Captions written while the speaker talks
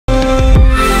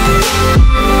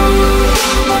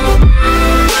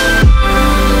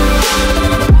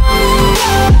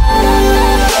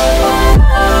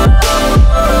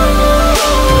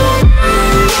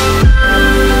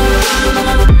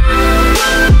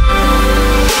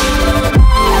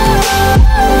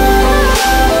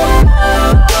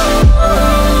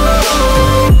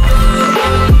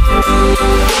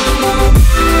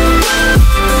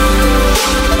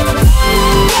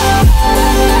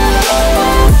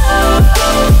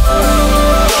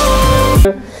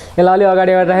यसलाई अलि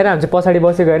अगाडि राखेर हामी चाहिँ पछाडि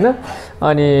बसेको होइन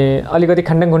अनि अलिकति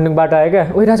खान्डाङ खुन्डुङ बाटो आयो क्या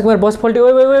ओइ राजकुमार बस पल्ट्यो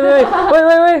ओइ ओइ ओइ ओइ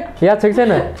ओइ ओइ याद छ कि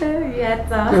छैन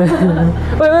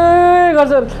ओइ ओइ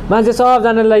गर्छ मान्छे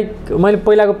सबजना लाइक मैले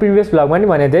पहिलाको प्रिभियस भ्लगमा नि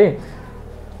भनेको थिएँ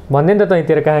भन्दै नि त तँ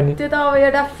तेरो कहानी त्यो त अब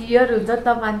एउटा फियर हुन्छ नि त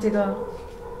मान्छेको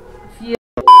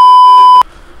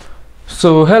सो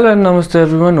हेलो एन्ड नमस्ते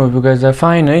everyone hope you guys are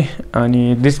fine है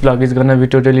अनि this vlog is gonna be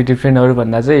totally different अरू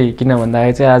भन्दा चाहिँ किन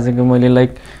भन्दाखेरि चाहिँ आजको मैले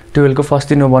लाइक 12को फर्स्ट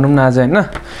दिन हो भनौँ न आज होइन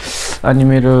अनि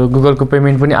मेरो गुगलको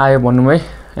पेमेन्ट पनि आयो भनौँ है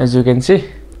एज यु क्यान सी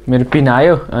मेरो पिन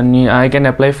आयो अनि I can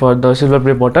apply for the silver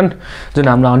play button जुन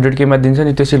हाम्रो 100K दिन्छ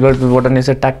नि त्यो सिल्भर प्ले बटन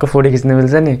यसो ट्याक्क फोटो खिच्नु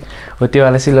मिल्छ नि हो त्यो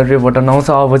वाला सिल्भर प्ले बटन आउँछ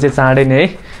अब चाहिँ चाँडै नै है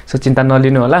सो चिन्ता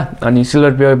नलिनु होला अनि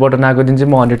सिल्भर प्ले बटन आएको दिन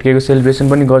चाहिँ म 100K को सेलिब्रेसन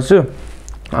पनि गर्छु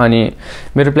अनि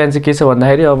मेरो प्लान चाहिँ के छ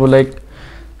भन्दाखेरि अब लाइक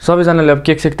सबैजनाले अब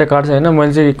केक सेक त काट्छ होइन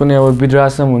मैले चाहिँ कुनै अब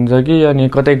वृद्धाश्रम हुन्छ कि अनि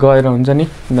कतै गएर हुन्छ नि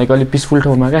लाइक अलिक पिसफुल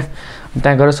ठाउँमा क्या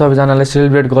त्यहाँ गएर सबैजनालाई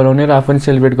सेलिब्रेट गराउने र आफू पनि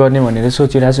सेलिब्रेट गर्ने भनेर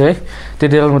सोचिरहेको छु है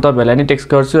त्यति बेला म तपाईँहरूलाई नि टेक्स्ट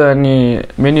गर्छु अनि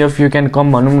मेनी अफ यु क्यान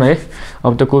कम भनौँ न है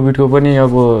अब त कोभिडको पनि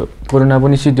अब कोरोना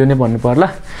पनि सिद्धो नै भन्नु पर्ला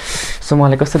सो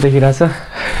मलाई कस्तो देखिरहेछ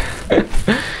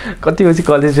कति बजी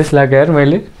कलेज ड्रेस लाग्यो यार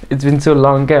मैले इट्स बिन सो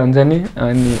लङ क्या हुन्छ नि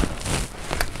अनि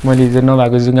मैले हिजो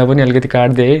नभएको जुङ्गा पनि अलिकति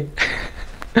काटिदिएँ है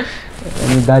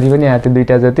अनि दारी पनि आएको थियो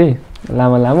 2टा जति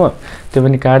लामो लामो त्यो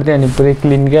पनि काटिदिएँ अनि पुरै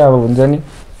क्लिन क्या अब हुन्छ नि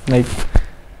like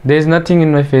there is nothing in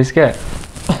my face क्या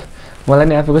मलाई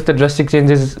नि आफू कस्तो ड्रेस्टिक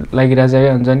चेन्जेस लागिरहेछ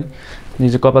क्या हुन्छ नि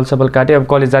हिजो कपाल सपाल काट्यो अब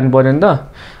कलेज जानु पऱ्यो नि त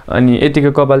अनि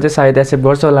यतिको कपाल चाहिँ सायद एक्सेप्ट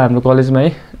गर्छ होला हाम्रो कलेजमा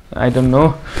है आई डोन्ट नो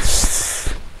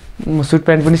म सुट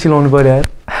प्यान्ट पनि सिलाउनु पऱ्यो यार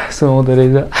सुहाउँदो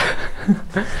रहेछ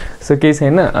सो केही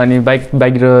छैन अनि बाइक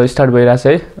स्टार्ट भइरहेछ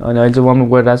है अनि अहिले चाहिँ वार्मअप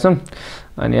गरिरहेको छौँ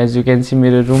अनि एज यु क्यान सी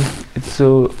मेरो रुम इट्स सो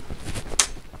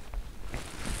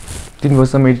 3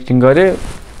 बजीसम्म एडिटिङ गरेँ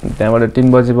त्यहाँबाट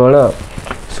 3 बजीबाट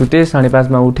सुतेँ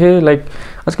 5:30 उठेँ लाइक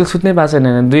आजकल सुत्नै पाएको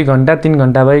छैन 2 घन्टा 3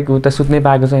 घन्टा बाइक उता सुत्नै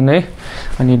पाएको छैन है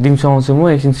अनि दिउँसो आउँछु म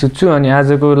एकछिन सुत्छु अनि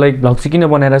आजको लाइक भ्लग चाहिँ किन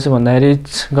बनाइरहेको छु भन्दाखेरि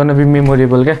इट्स गन बी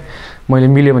मेमोरेबल क्या मैले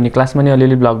मिल्यो भने क्लासमा नि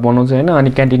अलिअलि भ्लग बनाउँछु होइन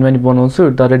अनि क्यान्टिनमा नि बनाउँछु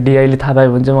तर डिआईले थाहा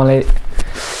पायो भने चाहिँ मलाई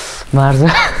मार्छ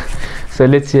सो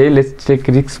लेट्स है लेट्स टेक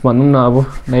रिक्स भनौँ न अब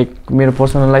लाइक मेरो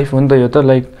पर्सनल लाइफ हो नि त यो त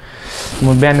लाइक म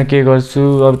बिहान के गर्छु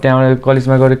अब त्यहाँबाट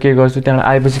कलेजमा गएर के गर्छु त्यहाँबाट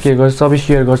आएपछि के गर्छु सबै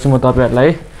सेयर गर्छु म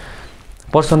तपाईँहरूलाई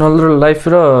पर्सनल र लाइफ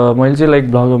र मैले चाहिँ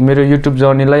लाइक भ्लग मेरो युट्युब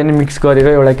जर्नीलाई नै मिक्स गरेर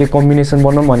एउटा के कम्बिनेसन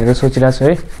बनाऊँ भनेर सोचिरहेको छु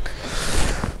है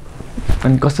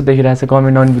अनि कस्तो देखिरहेको छ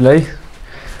कमेन्ट अन बिल है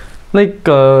लाइक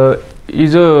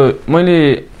हिजो मैले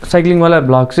साइक्लिङवाला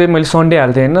भ्लग चाहिँ मैले सन्डे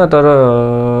हाल्थेँ होइन तर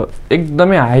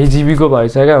एकदमै हाई जिबीको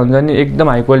भएछ क्या हुन्छ नि एकदम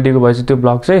हाई क्वालिटीको भएछ त्यो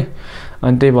भ्लग चाहिँ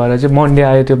अनि त्यही भएर चाहिँ मन्डे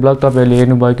आयो त्यो भ्लग तपाईँहरूले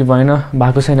हेर्नुभयो कि भएन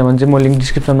भएको छैन भने चाहिँ म लिङ्क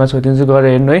डिस्क्रिप्सनमा छोडिदिन्छु गएर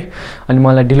हेर्नु है अनि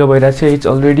मलाई ढिलो भइरहेको छ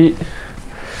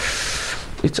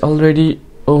it's already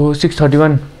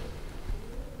 6:31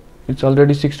 it's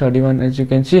already 6:31 as you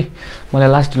can C मलाई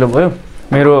लास्ट ढिलो भयो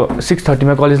मेरो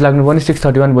 6:30 कलेज लाग्नु पनि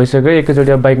 6:31 भइसक्यो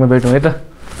एकैचोटि अब बाइकमा बैठौँ है त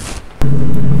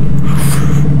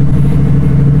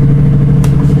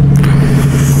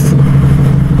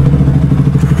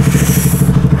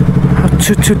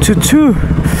छु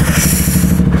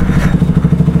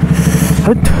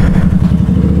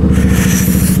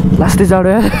लास्टै जाडो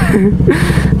यार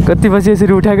कति बजी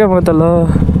यसरी उठायो क्या म त ल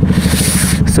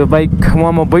सो बाइक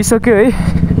म भइसक्यो है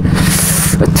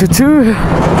छु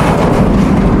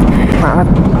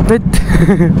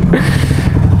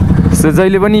सो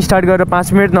जहिले पनि स्टार्ट गरेर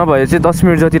 5 मिनट नभए चाहिँ 10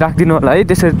 मिनट जति राखिदिनु होला है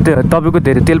त्यसरी तपाईँको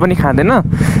धेरै तेल पनि खाँदैन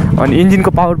अनि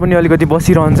इन्जिनको पावर पनि अलिकति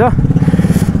बसिरहन्छ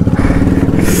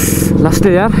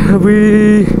लास्टै यार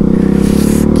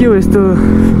के हो यस्तो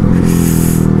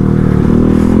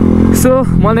सो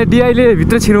मलाई डिआईले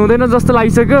भित्र छिराउँदैन जस्तो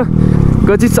लागिसक्यो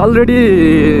गज इट्स अलरेडी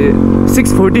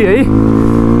 6:40 है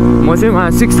म चाहिँ वहाँ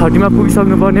 6:30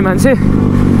 पुगिसक्नु पर्ने मान्छे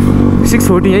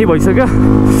 6:40 यहीँ भइसक्यो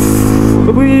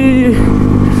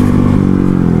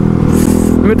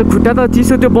मेरो त खुट्टा त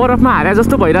चिसो त्यो बरफमा हारे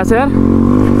जस्तो भइरहेछ यार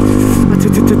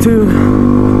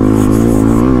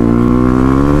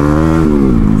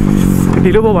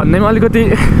ढिलो भयो भन्दैमा अलिकति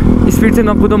स्पिड चाहिँ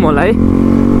नकुदाउँ होला है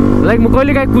लाइक म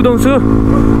कहिलेकाहीँ कुदाउँछु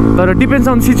तर डिपेन्ड्स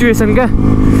अन सिचुएसन क्या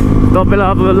तपाईँलाई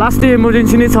अब लास्ट डे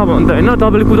इमर्जेन्सी नै छ भने त होइन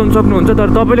तपाईँले कुदाउनु सक्नुहुन्छ तर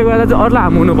तपाईँले गएर चाहिँ अरूलाई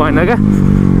हार्म हुनु भएन क्या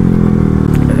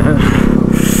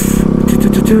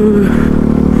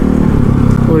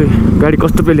ओइ गाडी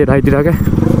कस्तो पेलेर आइदिएर क्या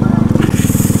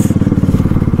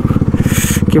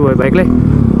के भयो बाइकलाई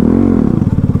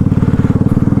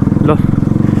ल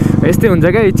यस्तै हुन्छ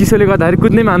क्या चिसोले गर्दाखेरि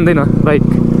कुद्नै मान्दैन बाइक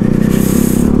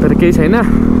तर केही छैन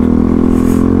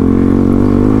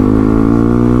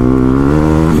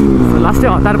लास्टै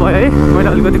हतार भयो है मैले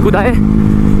अलिकति कुदाएँ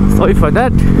सरी फर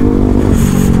द्याट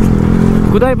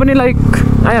कुदाए पनि लाइक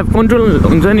आई हेभ कन्ट्रोल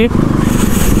हुन्छ नि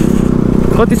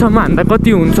कतिसम्म हान्दा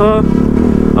कति हुन्छ।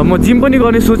 अब म जिम पनि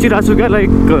गर्ने सोचिरहेको छु क्या लाइक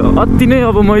अति नै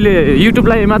अब मैले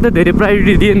युट्युबलाई मात्रै धेरै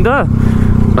प्रायोरिटी दिएँ नि त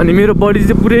अनि मेरो बडी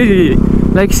चाहिँ पुरै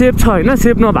लाइक सेप छ होइन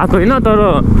सेप नभएको होइन तर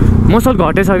मसल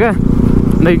घटेछ क्या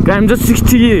लाइक आइएम जस्ट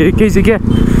 60 केजी क्या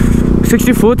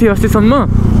 64 थियो अस्तिसम्म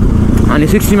अनि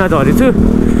 60मा झरेको छु।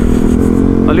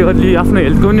 अलिअलि आफ्नो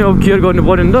हेल्थको पनि अब केयर गर्नु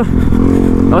पऱ्यो नि त।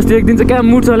 अस्ति एक दिन चाहिँ क्या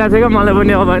मुड चलाएको थियो क्या मलाई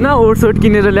पनि अब होइन ओट्स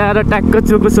किनेर ल्याएर ट्याक्क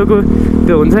चोको सोको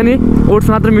त्यो हुन्छ नि ओट्स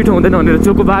मात्र मिठो हुँदैन भनेर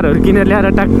चोको बारहरू किनेर ल्याएर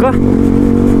ट्याक्क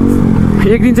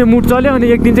एक दिन चाहिँ मुड चल्यो अनि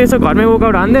एक दिन चाहिँ यसो घरमै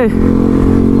वर्कआउट हान्दै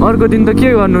अर्को दिन त के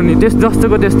गर्नु नि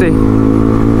जस्तोको त्यस्तै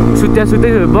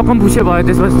सुत्दै बकम फुसे भयो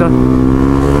त्यसपछि त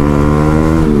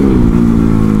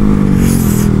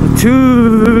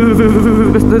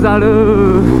कस्तो जाडो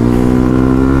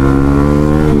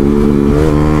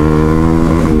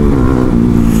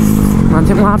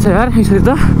मान्छे मार्छ यार यसरी त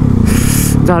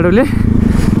जाडोले।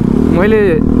 मैले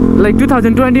लाइक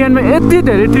 2021मा यति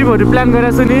धेरै ट्रिपहरू प्लान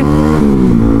गरेको छु नि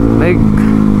लाइक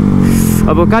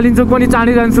अब कालिम्पोङ पनि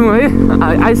चाँडै जान्छु है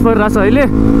आइस परिरहेको छ अहिले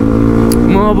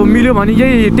म अब मिल्यो भने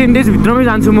यही 10 डेज भित्रमै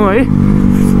जान्छु म है।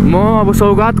 म अब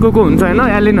सौगात को हुन्छ होइन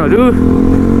एलेनहरू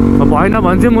भएन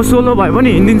भने चाहिँ म सोलो भए पनि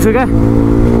हिँडिदिन्छु क्या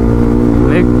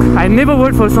like I never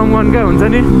wait for some one क्या हुन्छ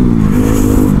नि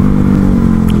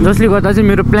जसले गर्दा चाहिँ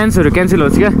मेरो प्लान्सहरू क्यान्सल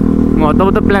होस् क्या। म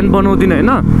हतपत प्लान बनाउँदिनँ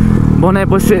होइन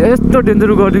बनाएपछि यस्तो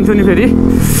डेन्जर गरिदिन्छु नि फेरि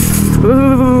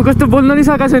कस्तो बोल्न नि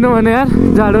सकेको छैन भने यार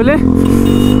जाडोले।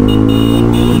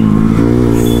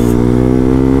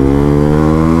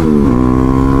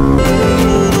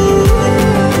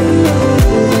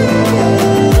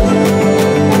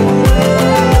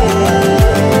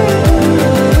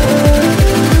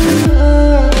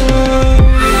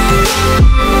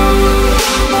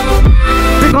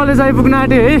 कलेज आइपुग्न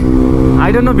आँट्यो है आई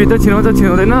डोन्ट नो भित्र छिराउँछ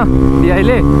छिराउँदैन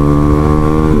अहिले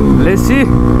लेसी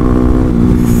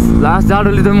लास्ट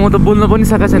जाडोले त म त बोल्न पनि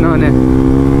सकेको छैन भने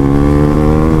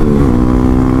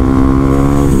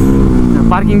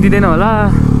पार्किङ दिँदैन होला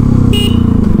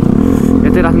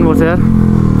यतै राख्नुपर्छ यार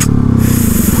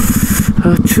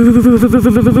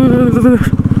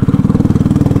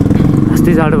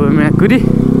अस्ति जाडो भयो म्याकुरी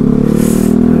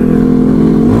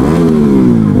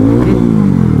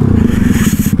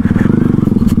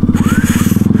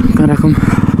राखौँ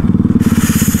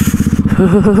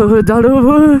जाडो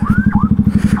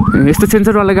यस्तो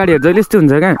सेन्सरवाला गाडीहरू जहिले यस्तो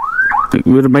हुन्छ क्या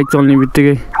मेरो बाइक चल्ने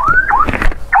बित्तिकै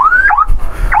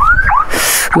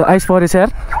ल आइस परेछ यार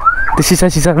त्यो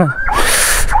सिसामा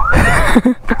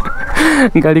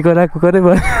गाडी कराएको करे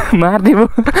भयो मार्ने भयो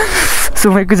सो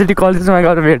म एकैचोटि कलेजमा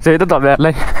गएर भेट्छु है त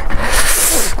तपाईँहरूलाई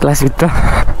क्लासभित्र।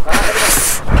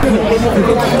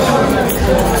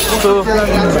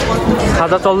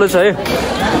 खाजा चल्दैछ है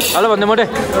हेलो भन्दै मोटे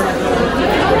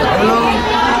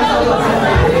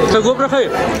त्यो गोप्रो खै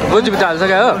गोजीभित्र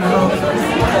हालिसक्यो हो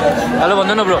हेलो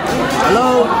भन्दैन ब्रो हेलो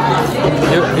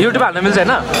युट्युब हाल्न मिल्छ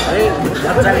होइन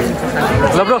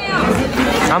ल ब्रो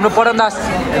हाम्रो पढन दास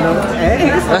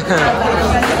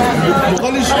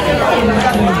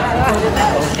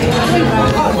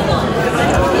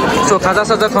सो खाजा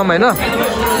साजा खम होइन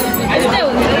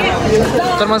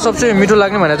तर मलाई सबसे मिठो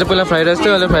लाग्ने भनेर चाहिँ पहिला फ्राइड राइस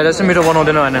थियो अहिले फ्राइड राइस चाहिँ मिठो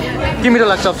बनाउँदैन भने के मिठो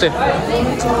लाग्छ सबसे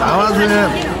हावा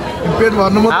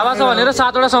छ भनेर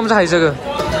 7वटा चम्चा खाइसक्यो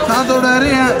 7वटा अरे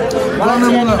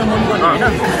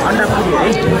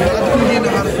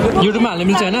युट्युबमा हाल्न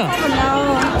मिल्छ होइन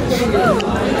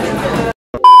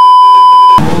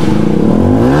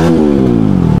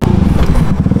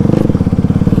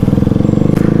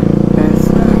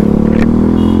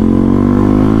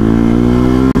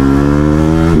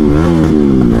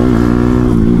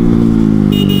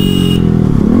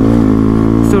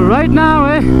राइट नाउ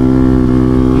है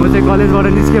म चाहिँ कलेजबाट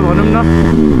निस्केँ भनौँ न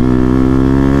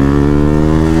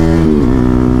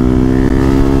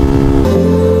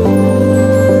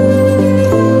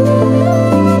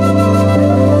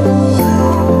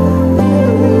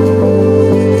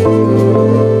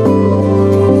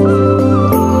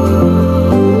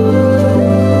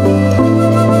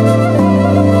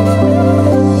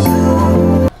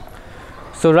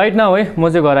सो राइट नाउ है म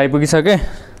चाहिँ घर आइपुगिसकेँ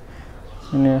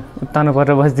अनि उत्तानो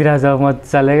परेर बसिदिरहेको छ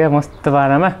मजाले क्या मस्त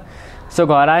पारामा। सो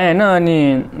घर आएँ होइन अनि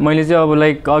मैले चाहिँ अब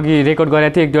लाइक अघि रेकर्ड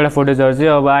गरेको थिएँ 1-2वटा फोटोजहरू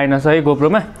चाहिँ अब आएनछ है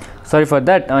गोप्रोमा सरी फर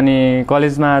द्याट। अनि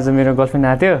कलेजमा आज मेरो गर्लफ्रेन्ड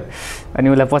आएको थियो अनि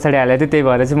उसलाई पछाडि हालेको थियो त्यही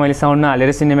भएर चाहिँ मैले साउन्ड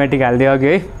नहालेर सिनेमेटिक हालिदिएँ अघि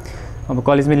है अब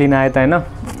कलेजमै लिन आएँ त होइन।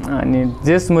 अनि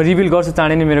जस्ट म रिभिल गर्छु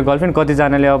चाँडै नै मेरो गर्लफ्रेन्ड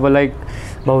कतिजनाले अब लाइक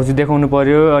भाउजू देखाउनु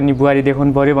पऱ्यो अनि बुहारी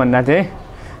देखाउनु पऱ्यो भन्दा थिएँ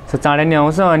सो चाँडै नै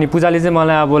आउँछ। अनि पूजाले चाहिँ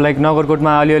मलाई अब लाइक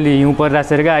नगरकोटमा अलिअलि हिउँ परिरहेको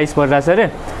छ अरे क्या आइस परिरहेको छ अरे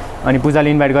अनि पूजाले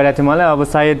इन्भाइट गरेको थियो मलाई। अब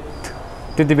सायद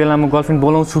त्यति बेला म गर्लफ्रेन्ड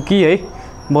बोलाउँछु कि है,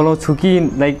 बोलाउँछु कि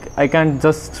like I can't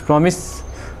just promise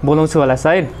बोलाउँछु होला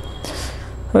सायद।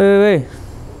 ओए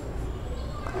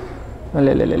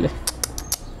ले ले ले ले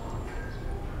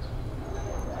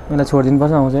मलाई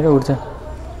छोडिदिनुपर्छ, आउँछ क्या उठ्छ।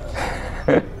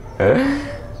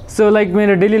 सो लाइक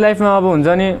मेरो डेली लाइफमा अब हुन्छ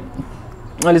नि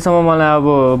अहिलेसम्म मलाई अब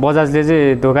बजाजले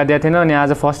चाहिँ धोका दिएको थिएन, अनि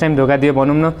आज फर्स्ट टाइम धोका दियो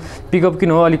भनौँ न। पिकअप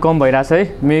किन हो अलिक कम भइरहेछ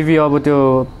है, मेबी अब त्यो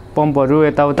पम्पहरू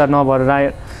यताउता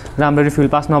नभएर राम्ररी फ्युल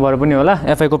पास नभएर पनि होला,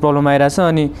 एफआईको प्रब्लम आइरहेछ।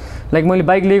 अनि लाइक मैले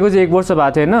बाइक लिएको चाहिँ 1 वर्ष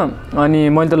भएको थियो होइन, अनि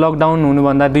मैले त लकडाउन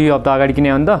हुनुभन्दा 2 हप्ता अगाडि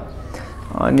किनेँ अन्त।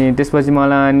 अनि त्यसपछि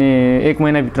मलाई अनि 1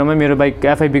 महिनाभित्रमा मेरो बाइक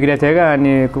एफआई बिग्रेको थियो क्या।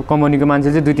 अनि कम्पनीको मान्छे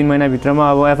चाहिँ 2-3 महिनाभित्रमा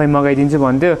अब एफआई मगाइदिन्छु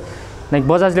भन्थ्यो। लाइक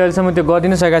बजाजले अहिलेसम्म त्यो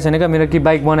गरिदिनु सकेको छैन क्या मेरो, कि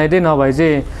बाइक बनाइदिए नभए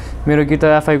चाहिँ मेरो कि त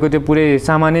एफआईको त्यो पुरै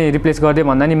सामानै रिप्लेस गरिदियो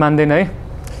भन्दा नि मान्दैन है।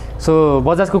 सो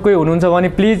बजाजको कोही हुनुहुन्छ भने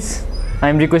please I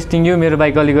am requesting you, मेरो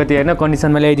बाइक अलिकति होइन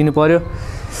कन्डिसनमा ल्याइदिनु पऱ्यो।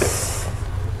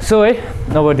 सो है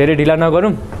अब धेरै ढिला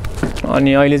नगरौँ।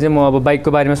 अनि अहिले चाहिँ म अब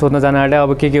बाइकको बारेमा सोध्न जान आँटे,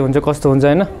 अब के हुन्छ कस्तो हुन्छ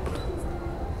होइन।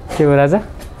 के भयो राजा,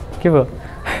 के भयो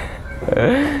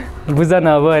बुझ न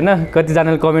अब होइन।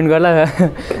 कतिजनाले कमेन्ट गर्ला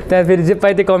त्यहाँ फेरि जे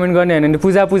पाइ त्यो कमेन्ट गर्ने होइन भने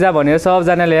पूजा पूजा भनेर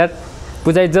सबजनाले यार,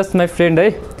 पूजा इज जस्ट माई फ्रेन्ड है।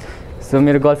 सो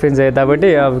मेरो गर्लफ्रेन्ड छ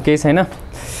यतापट्टि, अब केही छैन।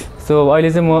 सो अहिले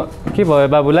चाहिँ म के भयो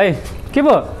बाबुलाई, के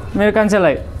भयो मेरो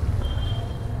कान्छालाई।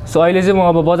 सो अहिले चाहिँ म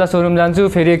अब बजार सोरुम जान्छु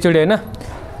फेरि एकचोटि होइन,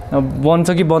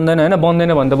 बन्छ कि बन्दैन होइन।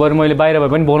 बन्दैन भने त बरु मैले बाहिर भए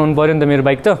पनि बनाउनु पऱ्यो नि त मेरो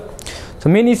बाइक त। सो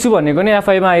मेन इस्यु भनेको नै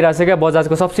एफआईमा आइरहेछ क्या,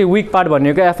 बजाजको सबसे विक पार्ट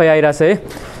भनेको एफआई आइरहेछ है।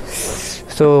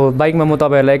 सो बाइकमा म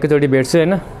तपाईँहरूलाई एकैचोटि भेट्छु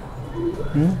होइन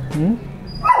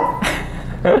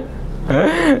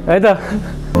है त।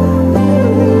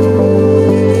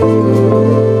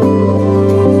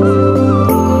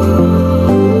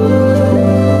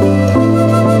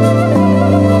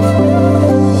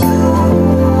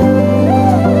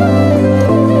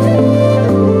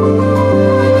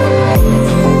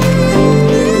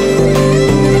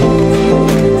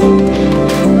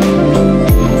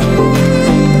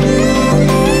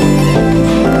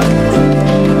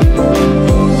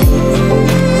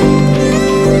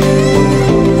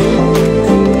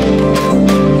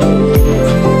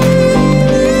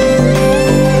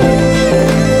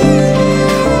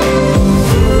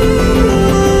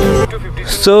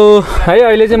 सो है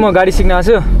अहिले चाहिँ म गाडी सिक्न आएको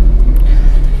छु।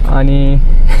 अनि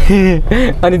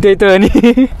अनि त्यही त अनि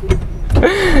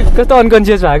कस्तो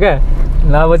अनकन्सियस भयो क्या।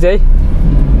 ल अब चाहिँ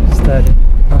है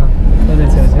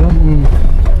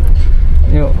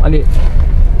यो अलि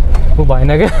ऊ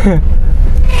भएन क्या,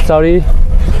 सरी।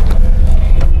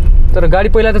 तर गाडी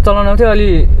पहिला त चलाउनु आउँथ्यो, अलि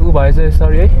ऊ भएछ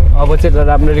सरी है। अब चाहिँ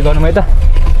राम्ररी गरौँ है त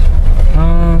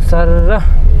सर।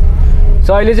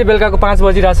 सो अहिले चाहिँ बेलुकाको 5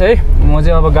 बजिरहेछ है, म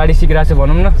चाहिँ अब गाडी सिकिरहेको छु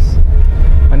भनौँ न।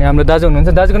 अनि हाम्रो दाजु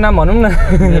हुनुहुन्छ, दाजुको नाम भनौँ न।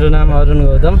 मेरो नाम अरुण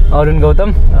गौतम। अरुण गौतम।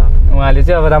 उहाँले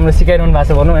चाहिँ अब राम्रो सिकाइरहनु भएको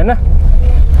छ भनौँ होइन।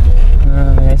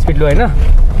 यहाँ स्पिड लो होइन,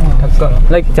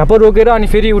 लाइक झ्याप्प रोकेर अनि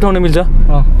फेरि उठाउनु मिल्छ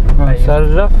सर।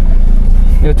 र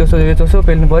यो चोसो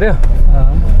पेल्नु पऱ्यो।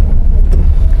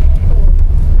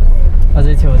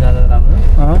 अझै छेउ जाँदा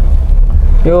राम्रो।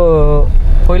 यो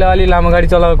पहिला अलि लामो गाडी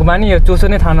चलाएको बानी, यो चोसो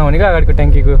नै थाहा नहुने क्या अगाडिको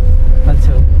ट्याङ्कीको।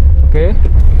 अच्छा ओके।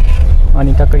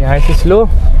 अनि टक्क यहाँ यसो स्लो,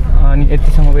 अनि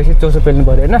यतिसम्म गएपछि चोसो पेल्नु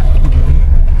पऱ्यो होइन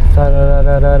सर।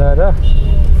 र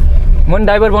म पनि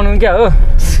ड्राइभर बनाउनु क्या हो,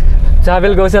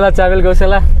 चाबेल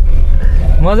गौसेला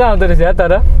मजा आउँदो रहेछ यार।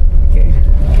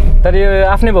 तर यो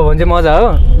आफ्नै भयो भने चाहिँ मजा हो।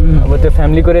 अब त्यो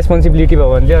फ्यामिलीको रेस्पोन्सिबिलिटी भयो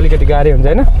भने चाहिँ अलिकति गाह्रो हुन्छ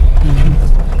होइन।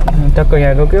 टक्क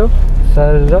यहाँ रोक्यो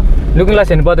सर। र लुकिङ ग्लास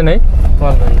हेर्नु पर्दैन है,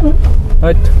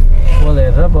 पोल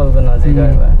हेरेर पोलको नजिक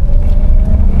गयो।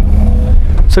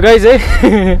 सो गाइज है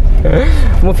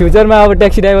म फ्युचरमा अब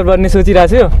ट्याक्सी ड्राइभर बन्ने सोचिरहेको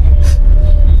छु।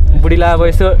 बुढीलाई अब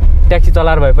यसो ट्याक्सी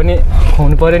चलाएर भए पनि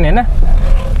खुवाउनु पऱ्यो नि होइन।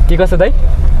 के कसो दाइ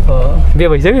हो बिहे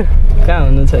भइसक्यो? कहाँ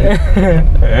हुनु छ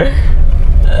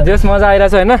जस मजा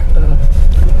आइरहेछ होइन।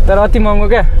 तर अति महँगो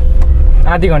क्या,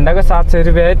 आधी घन्टाको 700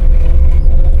 रुपियाँ।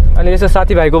 अनि यसो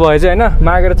साथीभाइको भए चाहिँ होइन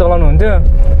मागेर चलाउनु हुन्थ्यो।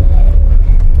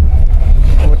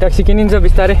 अब ट्याक्सी किनिन्छ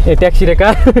बिस्तारै, ट्याक्सी र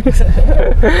कार।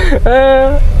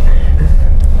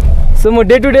 सो म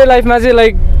डे टु डे लाइफमा चाहिँ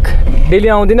लाइक डेली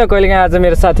आउँदिनँ, कहिलेकाहीँ आज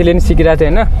मेरो साथीले नि सिकिरहेको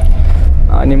थियो होइन।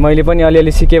 अनि मैले पनि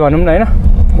अलिअलि सिकेँ भनौँ न होइन,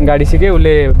 गाडी सिकेँ,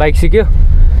 उसले बाइक सिक्यो।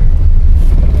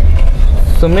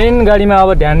 सो मेन गाडीमा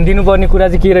अब ध्यान दिनुपर्ने कुरा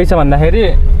चाहिँ के रहेछ भन्दाखेरि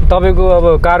तपाईँको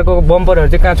अब कारको बम्परहरू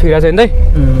चाहिँ कहाँ छुइरहेको छ नि त।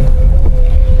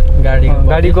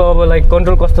 गाडीको अब लाइक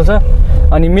कन्ट्रोल कस्तो छ।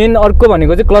 अनि मेन अर्को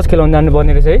भनेको चाहिँ क्लच खेलाउनु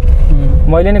जानुपर्ने रहेछ है।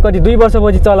 मैले नि कति 2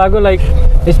 वर्षपछि चलाएको, लाइक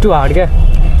इट्स टु हार्ड क्या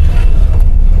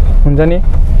हुन्छ नि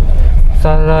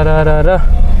सर। र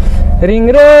रिङ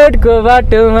रोडको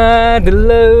बाटोमा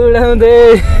धुलो उडाउँदै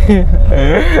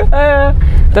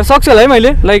तर सक्छु होला है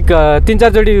मैले लाइक 3-4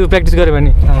 चोटि प्र्याक्टिस गरेँ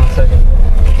भने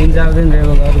 3-4 दिन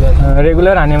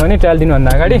रेगुलर हान्यो भने ट्रायल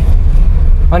दिनुभन्दा अगाडि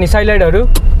अनि साइलाइटहरू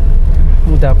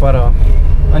उता पर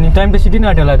अनि टाइम त सिटिन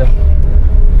आँट्यो होला त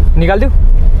निकालिदिऊ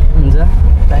हुन्छ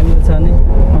टाइम त छ नि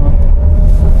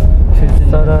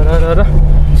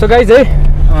सो गाइज है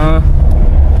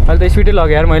अहिले त स्पिडै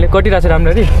लगेँ यार मैले कटिरहेको छु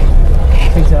राम्ररी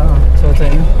ठिक छ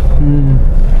छैन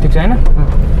ठिक छ होइन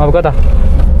अब कता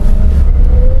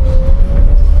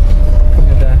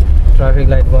ट्राफिक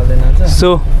लाइट बल्दैन सो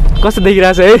कस्तो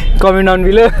देखिरहेको छ है comment down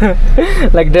below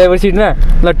like driver सिटमा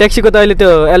ल ट्याक्सीको त अहिले त्यो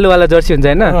येल्लोवाला जर्सी हुन्छ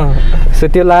होइन सो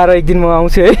त्यो लाएर एक दिन म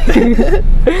आउँछु है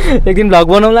एक दिन भ्लग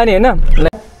बनाउँला नि होइन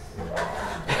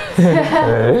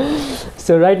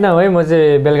सो राइट नाउ है म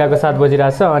चाहिँ बेलुकाको 7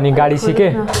 बजिरहेको छ अनि गाडी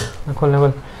सिकेँ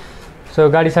खोल्न सो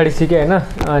गाडी साडी सिकेँ होइन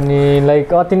अनि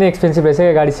लाइक अति नै एक्सपेन्सिभ रहेछ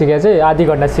क्या गाडी सिकेँ चाहिँ आधी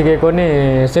घन्टा सिकेको नि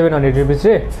 700 रुपिस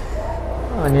रे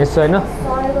अनि यसो होइन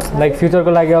लाइक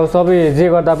फ्युचरको लागि अब सबै जे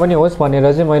गर्दा पनि होस्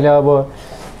भनेर चाहिँ मैले अब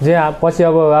जे पछि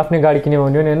अब आफ्नै गाडी किन्यो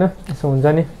भने नि होइन यसो हुन्छ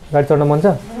नि गाडी चढ्न मन छ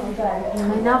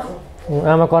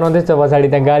आमा कराउँदैछ पछाडि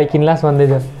त्यहाँ गाडी किन्लास्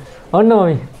भन्दैछ अन्न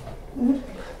मम्मी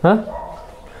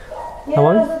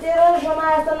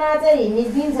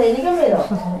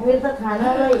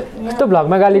यस्तो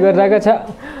भ्लगमा गाली गरिरहेको छ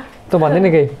त भन्दैन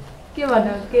केही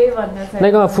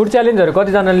लाइक फुड च्यालेन्जहरू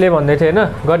कतिजनाले भन्दै थियो होइन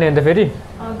गर्ने अन्त फेरि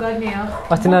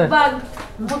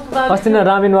अस्ति न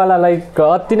रामेनवाला लाइक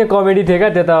अति नै कमेडी थियो क्या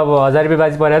त्यो त अब 1000 रुपियाँ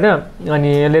बाजी परेको थियो अनि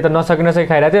यसले त नसकी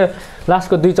खाइरहेको थियो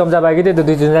लास्टको 2 चम्चा बाँकी थियो त्यो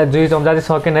 2 चम्चा चाहिँ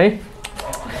सकेन है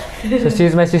so C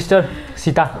is my sister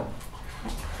Sita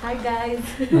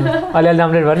अलिअलि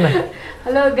राम्ररी भन् न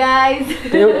हेलो गाइस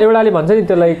एउटाले भन्छ नि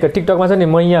त्यो लाइक टिकटकमा छ नि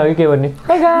मैया हो कि के भन्ने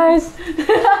हाई गाइस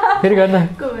फेरि गर्न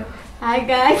हाई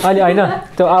गाइस अहिले होइन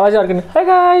त्यो आवाजै अर्किने हाई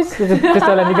गाइस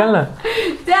त्यस्तोलाई निकाल्न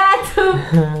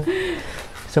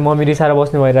सो मम्मी रिसाएर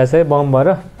बस्नु भइरहेछ है बम भएर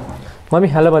मम्मी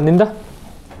हेलो भनिदिनु त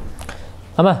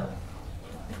आमा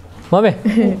मम्मी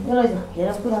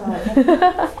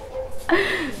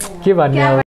के भन्ने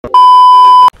अब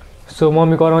सो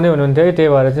मम्मी कराउँदै हुनुहुन्थ्यो है त्यही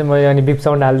भएर चाहिँ मैले अनि बिप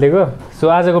साउन्ड हालिदिएको सो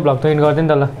आजको भ्लग त इन गरिदिएँ नि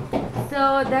त ल So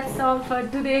that's all for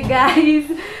today guys.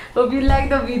 Hope you like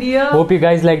the video. Hope you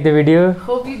guys like the video.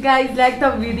 Hope you guys like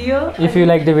the video. If you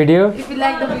like the video,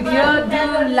 do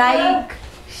like,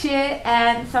 share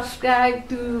and subscribe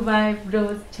to my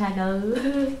bro's channel.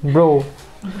 Bro.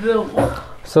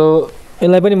 So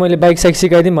यसलाई पनि मैले bike साइक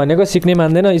सिकाइदिउँ भनेको सिक्नै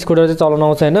मान्दैन scooter चाहिँ चलाउन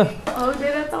आउँछ होइन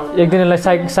एक दिन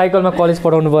यसलाई साइकलमा कलेज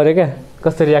पठाउनु पऱ्यो क्या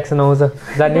कस्तो रियाक्सन आउँछ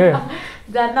जान्ने हो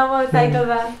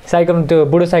साइकलमा त्यो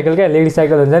बुढो साइकल क्या लेडी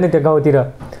साइकल हुन्छ नि त्यो गाउँतिर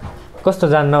कस्तो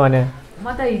जान्न भने म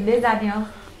त हिँड्दै जाने हो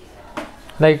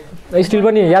लाइक स्टिल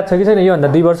पनि याद छ कि छैन योभन्दा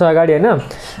 2 वर्ष अगाडि होइन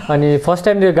अनि फर्स्ट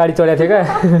टाइम त्यो गाडी चढाएको थियो क्या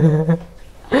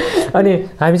अनि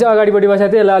हामी चाहिँ अगाडिपट्टि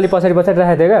बसेको थियो यसलाई अलिक पछाडि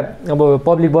राखेको थियो क्या अब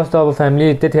पब्लिक बस त अब फ्यामिली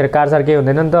त्यतिखेर कार केही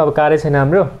हुँदैन नि त अब कारै छैन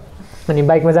हाम्रो अनि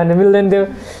बाइकमा जानु मिल्दैन थियो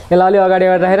यसलाई अलिक अगाडि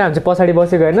राखेर हामी चाहिँ पछाडि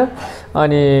बसेको होइन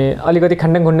अनि अलिकति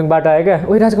खान्डाङ खुन्डुङ बाटो आयो क्या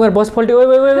ओइ राजकुमार बस पल्ट्यो ओइ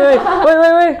ओइ ओइ ओइ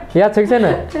ओइ ओइ याद छ कि छैन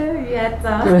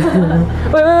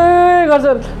ओइ ओइ गर्छ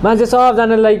मान्छे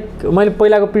सबजना लाइक मैले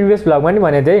पहिलाको प्रिभियस भ्लगमा नि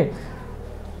भनेको थिएँ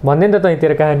भन्दै नि त तँ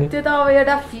तेरो कहानी त्यो त अब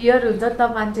एउटा फियर हुन्छ नि त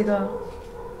मान्छेको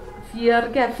फियर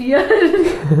क्या फियर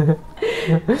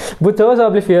बुझ्छौ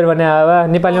सबले फियर भने अब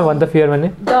नेपालीमा भन्छ फियर भने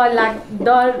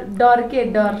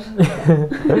डर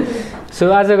सो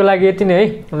आजको लागि यति नै है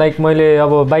लाइक मैले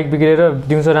अब बाइक बिग्रेर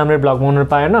दिउँसो राम्रै भ्लग बनाउनु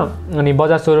पाएन अनि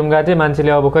बजाज सोरुम गएको थिएँ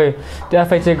मान्छेले अब खै त्यो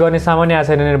एफआई चेक गर्ने सामानै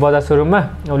आएको छैन बजाज सोरुममा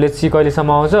अब लेट्स सी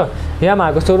कहिलेसम्म आउँछ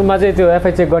यामाहाको सोरुममा चाहिँ त्यो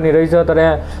एफआई चेक गर्ने रहेछ तर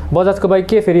यहाँ बजाजको बाइक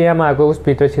के फेरि यामाहाको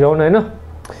उसभित्र छिराउनु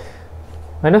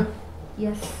होइन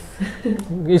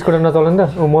स्कुटर नचलाउनु त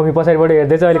मम्मी पछाडिबाट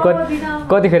हेर्दैछ अहिले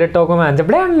कतिखेर टाउकोमा हान्छ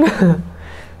ब्ल्याङ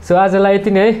सो आजलाई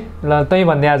यति नै है ल तै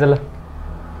भन्दै आज ल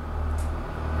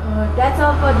That's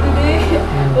all for today.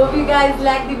 Hope you guys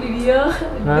like the video.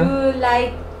 Do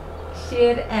like,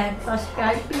 share and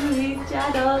subscribe to his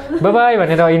channel. Bye bye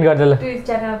भनेर इन गर्दै ल To his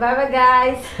channel. Bye bye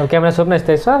guys. अब क्यामेरा सोप्न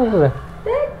यस्तै छ